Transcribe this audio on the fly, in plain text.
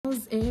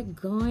How's it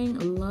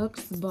going,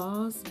 Lux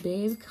Boss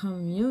Babe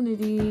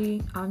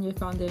community? I'm your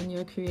founder and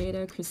your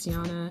creator,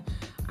 Christiana.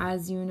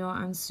 As you know,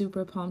 I'm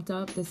super pumped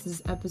up. This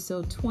is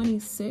episode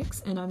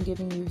 26, and I'm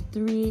giving you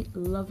 3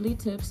 lovely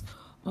tips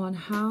on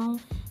how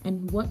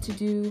and what to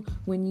do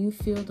when you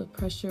feel the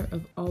pressure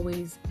of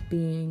always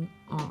being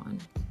on.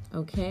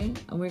 Okay?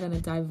 And we're going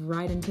to dive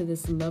right into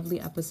this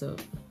lovely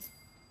episode.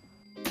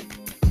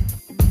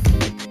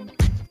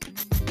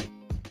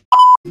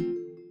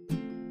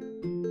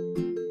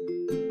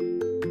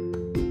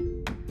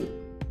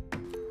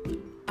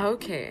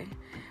 Okay,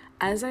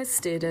 as I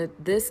stated,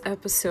 this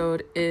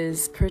episode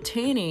is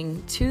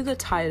pertaining to the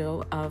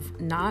title of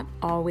Not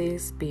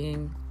Always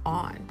Being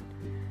On.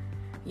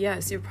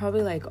 Yes, you're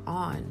probably like,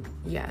 on.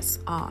 Yes,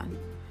 on.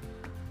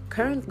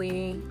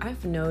 Currently,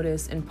 I've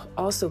noticed and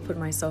also put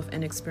myself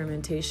in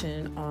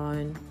experimentation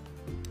on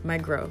my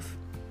growth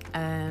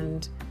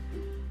and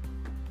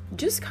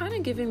just kind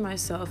of giving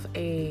myself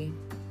a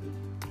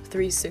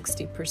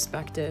 360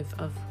 perspective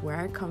of where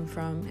I come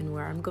from and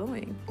where I'm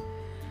going.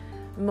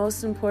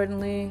 Most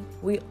importantly,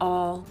 we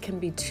all can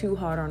be too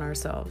hard on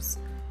ourselves.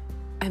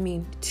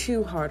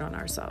 Too hard on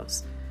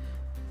ourselves.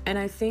 And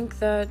I think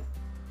that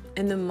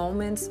in the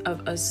moments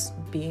of us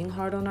being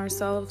hard on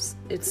ourselves,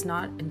 it's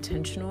not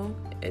intentional.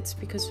 It's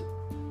because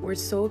we're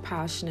so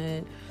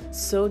passionate,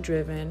 so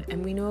driven,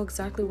 and we know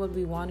exactly what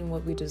we want and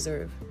what we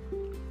deserve.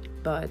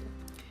 But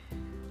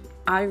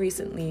I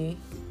recently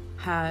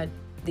had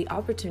the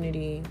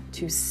opportunity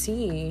to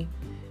see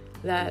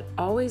that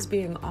always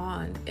being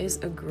on is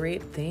a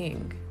great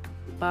thing.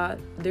 But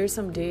there's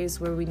some days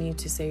where we need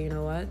to say, you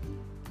know what?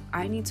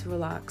 I need to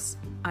relax.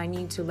 I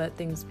need to let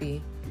things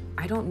be.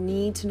 I don't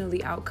need to know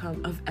the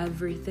outcome of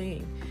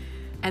everything.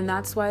 And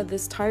that's why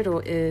this title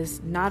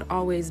is Not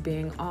Always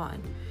Being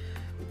On.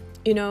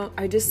 You know,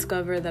 I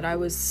discovered that I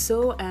was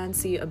so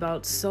antsy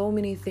about so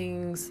many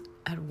things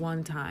at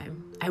one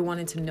time. I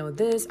wanted to know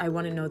this. I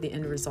want to know the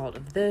end result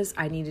of this.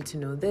 I needed to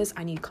know this.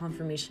 I need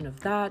confirmation of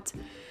that.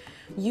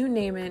 You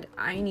name it,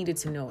 I needed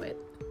to know it.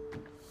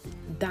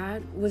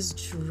 That was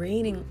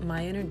draining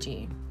my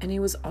energy, and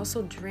it was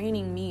also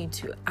draining me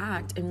to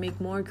act and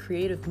make more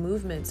creative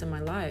movements in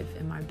my life,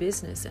 in my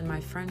business, in my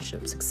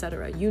friendships,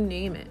 etc. You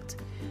name it.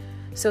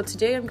 So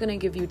today I'm going to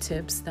give you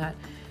tips that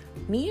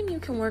me and you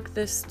can work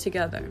this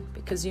together,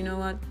 because you know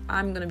what?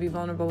 I'm going to be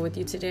vulnerable with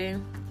you today.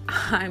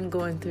 I'm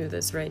going through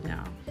this right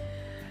now.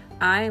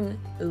 I'm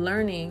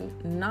learning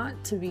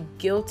not to be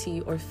guilty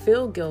or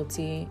feel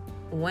guilty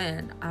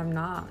when I'm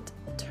not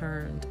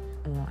turned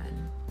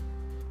on.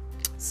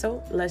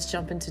 So let's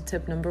jump into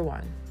tip number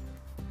 1.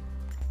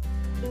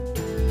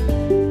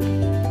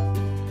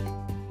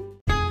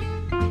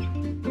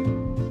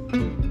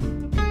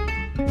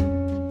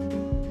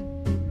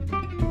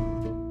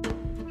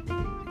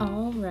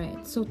 All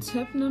right, so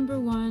tip number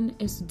 1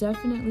 is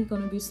definitely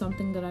going to be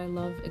something that I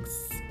love,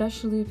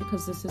 especially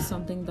because this is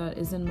something that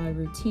is in my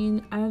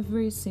routine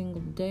every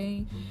single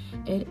day.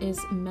 It is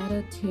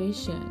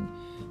meditation.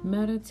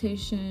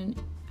 Meditation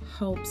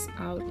helps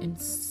out in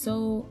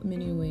so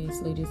many ways,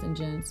 ladies and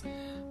gents.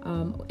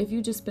 If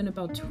you just spend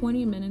about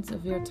 20 minutes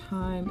of your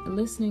time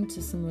listening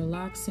to some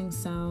relaxing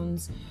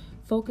sounds,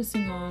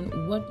 focusing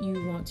on what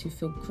you want to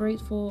feel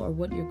grateful or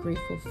what you're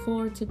grateful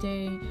for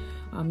today,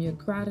 your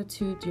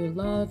gratitude, your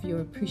love,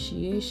 your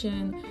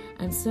appreciation,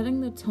 and setting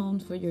the tone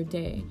for your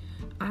day.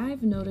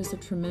 I've noticed a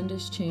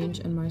tremendous change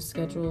in my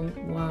schedule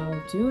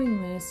while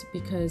doing this,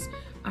 because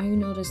I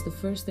noticed the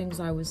first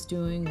things I was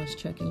doing was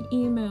checking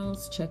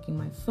emails, checking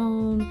my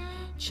phone,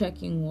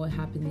 checking what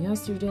happened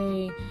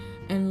yesterday,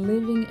 and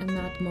living in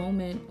that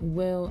moment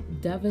will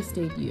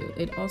devastate you.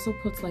 It also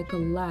puts like a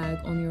lag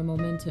on your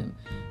momentum.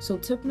 So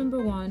tip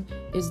number 1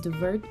 is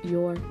divert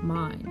your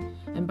mind.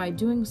 And by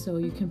doing so,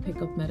 you can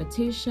pick up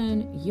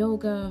meditation,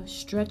 yoga,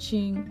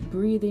 stretching,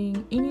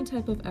 breathing, any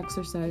type of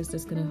exercise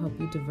that's going to help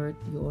you divert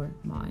your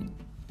mind.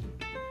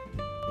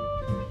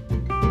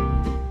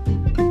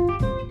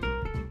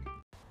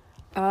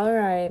 All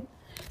right.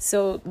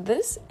 So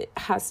this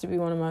has to be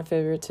one of my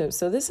favorite tips.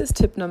 So this is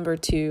tip number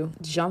 2,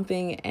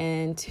 jumping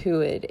into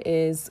it,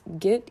 is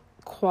get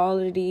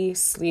quality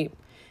sleep.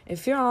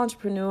 If you're an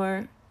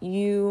entrepreneur,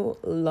 you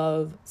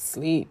love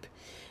sleep.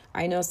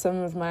 I know some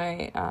of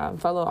my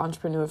fellow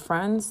entrepreneur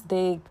friends,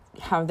 they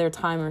have their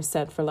timer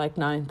set for like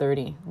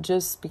 9:30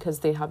 just because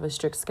they have a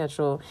strict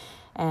schedule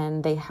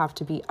and they have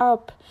to be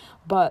up,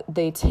 but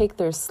they take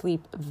their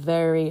sleep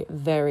very,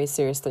 very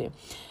seriously.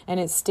 And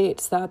it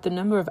states that the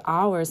number of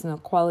hours and the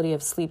quality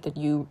of sleep that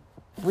you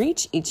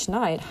reach each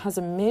night has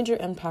a major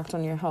impact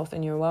on your health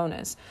and your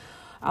wellness.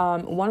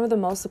 One of the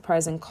most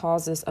surprising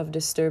causes of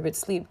disturbed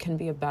sleep can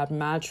be a bad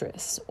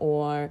mattress,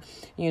 or,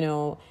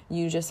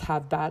 you just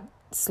have bad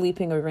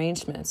sleeping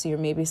arrangements. You're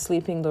maybe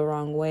sleeping the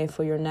wrong way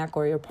for your neck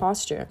or your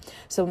posture.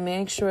 So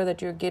make sure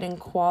that you're getting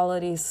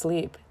quality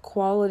sleep.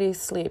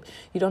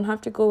 You don't have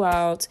to go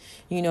out,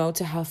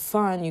 to have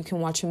fun. You can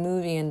watch a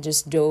movie and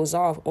just doze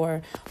off.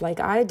 Or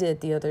like I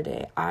did the other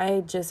day,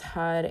 I just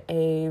had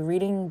a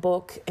reading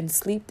book and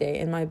sleep day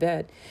in my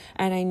bed.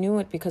 And I knew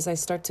it because I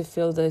start to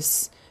feel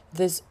this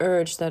this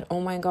urge that,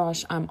 oh my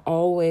gosh, I'm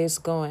always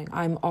going.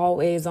 I'm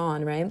always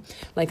on, right?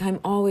 Like I'm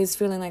always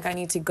feeling like I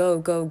need to go,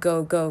 go,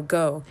 go, go,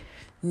 go.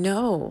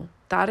 No,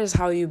 that is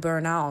how you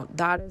burn out.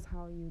 That is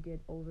how you get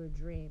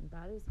overdrained.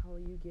 That is how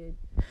you get,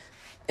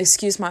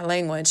 excuse my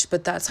language,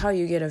 but that's how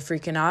you get a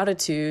freaking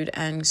attitude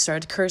and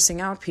start cursing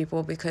out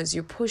people because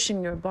you're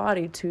pushing your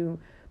body to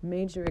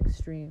major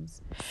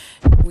extremes.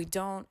 We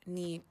don't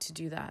need to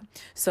do that.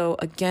 So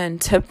again,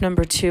 tip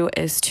number 2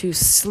 is to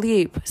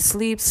sleep.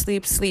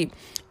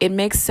 It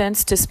makes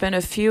sense to spend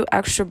a few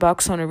extra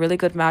bucks on a really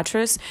good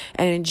mattress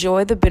and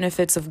enjoy the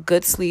benefits of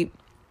good sleep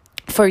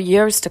for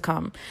years to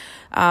come.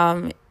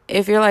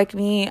 If you're like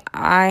me,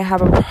 I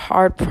have a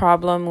hard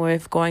problem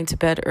with going to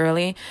bed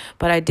early,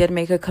 but I did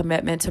make a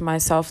commitment to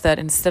myself that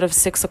instead of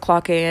 6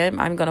 o'clock a.m.,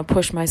 I'm going to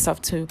push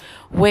myself to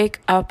wake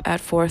up at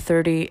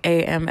 4:30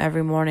 a.m.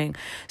 every morning.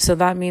 So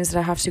that means that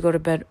I have to go to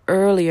bed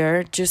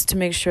earlier just to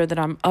make sure that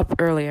I'm up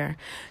earlier.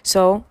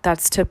 So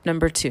that's tip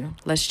number 2.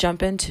 Let's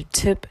jump into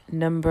tip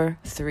number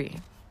 3.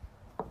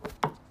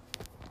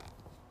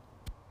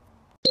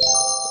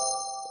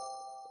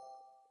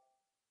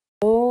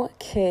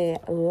 Okay,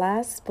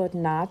 last but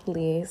not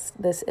least,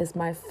 this is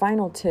my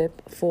final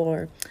tip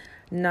for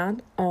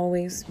not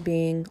always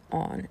being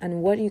on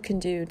and what you can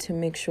do to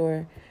make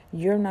sure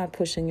you're not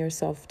pushing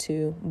yourself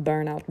to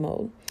burnout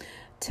mode.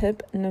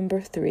 Tip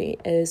number 3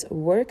 is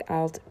work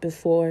out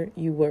before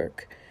you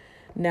work.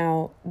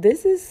 Now,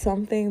 this is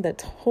something that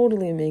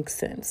totally makes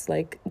sense.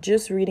 Like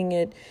just reading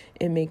it,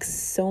 it makes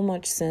so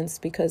much sense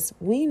because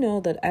we know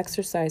that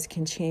exercise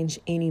can change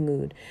any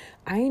mood.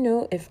 I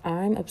know if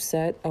I'm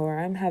upset or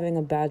I'm having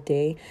a bad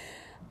day,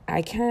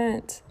 I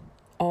can't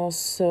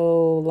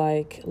also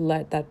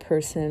let that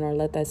person or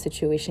let that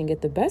situation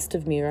get the best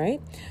of me,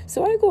 right?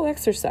 So I go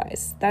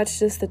exercise. That's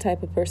just the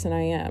type of person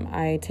I am.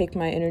 I take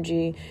my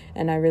energy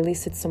and I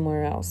release it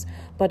somewhere else.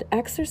 But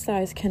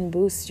exercise can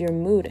boost your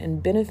mood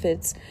and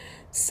benefits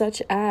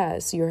such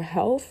as your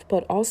health,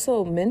 but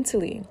also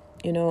mentally.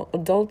 You know,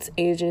 adults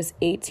ages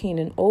 18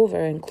 and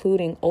over,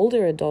 including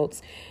older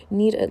adults,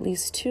 need at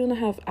least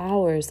 2.5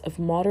 hours of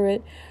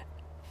moderate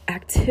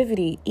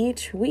activity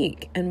each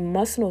week and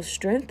muscle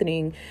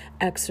strengthening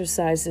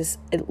exercises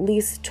at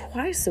least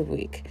twice a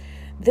week.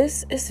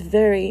 This is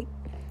very,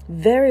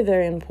 very,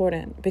 very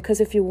important because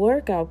if you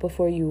work out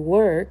before you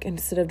work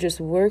instead of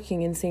just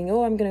working and saying,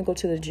 oh, I'm going to go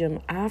to the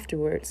gym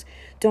afterwards,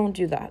 don't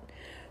do that.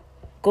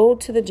 Go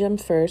to the gym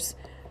first,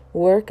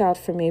 work out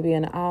for maybe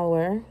an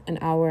hour and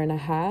a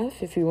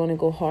half. If you want to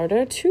go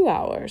harder, 2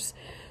 hours.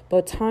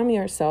 But time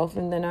yourself,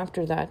 and then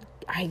after that,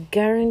 I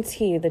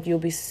guarantee that you'll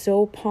be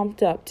so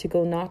pumped up to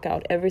go knock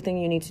out everything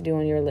you need to do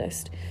on your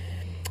list.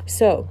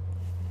 So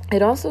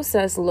it also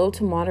says low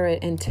to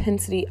moderate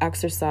intensity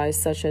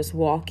exercise such as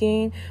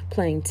walking,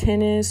 playing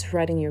tennis,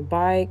 riding your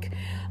bike.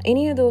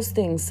 Any of those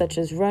things such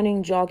as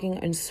running, jogging,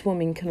 and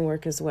swimming can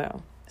work as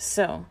well.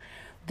 So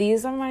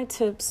these are my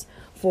tips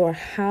for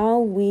how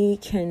we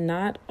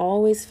cannot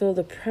always feel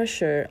the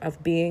pressure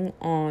of being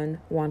on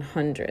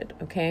 100,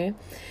 okay?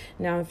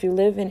 Now, if you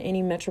live in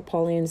any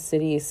metropolitan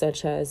cities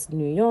such as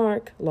New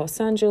York, Los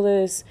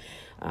Angeles,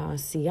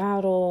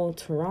 Seattle,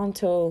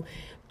 Toronto,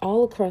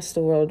 all across the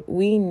world,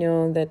 we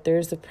know that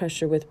there's a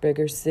pressure with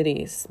bigger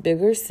cities.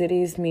 Bigger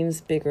cities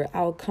means bigger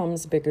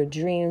outcomes, bigger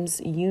dreams,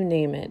 you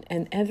name it,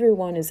 and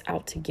everyone is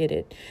out to get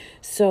it.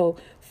 So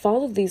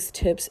follow these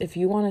tips if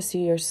you want to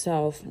see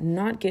yourself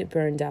not get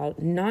burned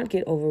out, not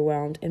get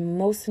overwhelmed, and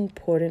most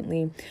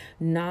importantly,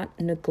 not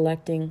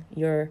neglecting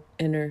your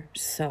inner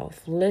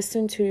self.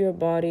 Listen to your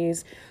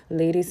bodies,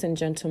 ladies and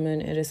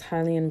gentlemen. It is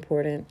highly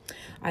important.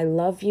 I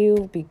love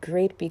you. Be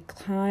great, be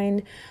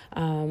kind.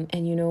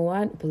 And you know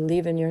what?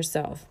 Believe in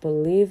yourself.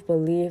 Believe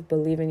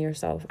in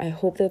yourself. I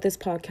hope that this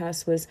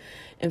podcast was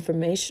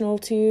informational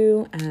to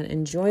you and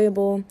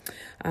enjoyable.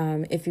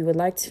 If you would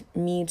like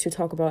me to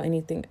talk about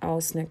anything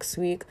else next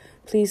week,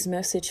 please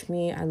message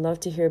me. I love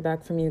to hear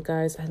back from you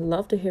guys. I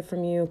love to hear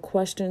from you,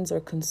 questions or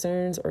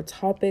concerns or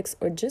topics,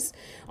 or just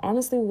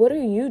honestly, what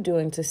are you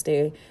doing to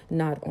stay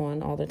not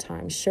on all the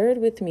time? Share it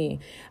with me.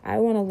 I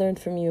want to learn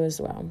from you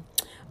as well.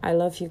 I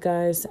love you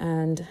guys,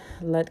 and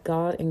let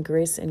God and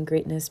grace and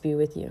greatness be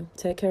with you.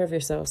 Take care of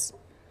yourselves.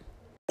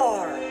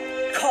 Are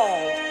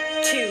called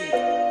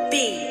to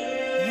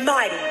be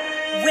mighty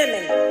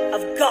women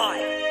of God.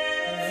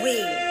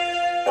 We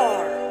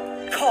are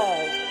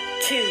called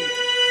to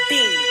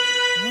be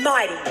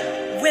mighty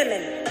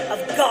women of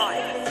God.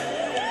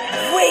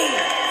 We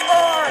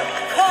are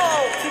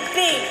called to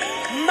be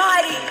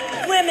mighty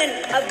women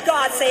of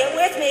God. Say it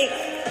with me.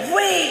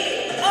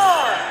 We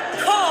are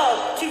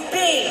called to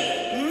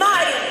be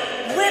mighty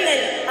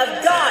women of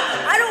God.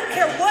 I don't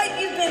care what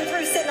you've been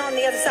through sitting on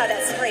the other side of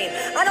that screen.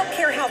 I don't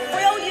care how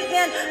frail you've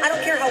been. I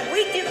don't care how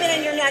weak you've been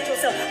in your natural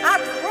self. I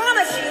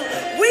promise you,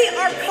 we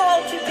are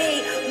called to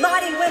be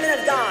mighty women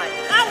of God.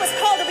 I was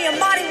called to be a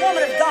mighty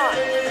woman of God.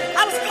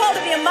 I was called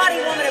to be a mighty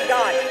woman of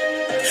God.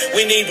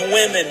 We need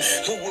women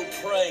who will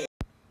pray.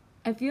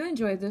 If you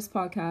enjoyed this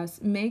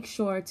podcast, make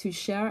sure to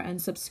share and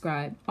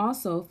subscribe.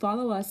 Also,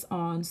 follow us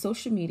on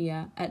social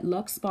media at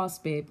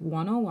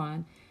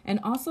LuxBossBabe101 And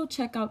also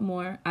check out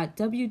more at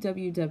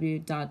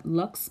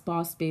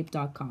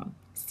www.luxbossbabe.com.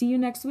 See you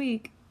next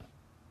week.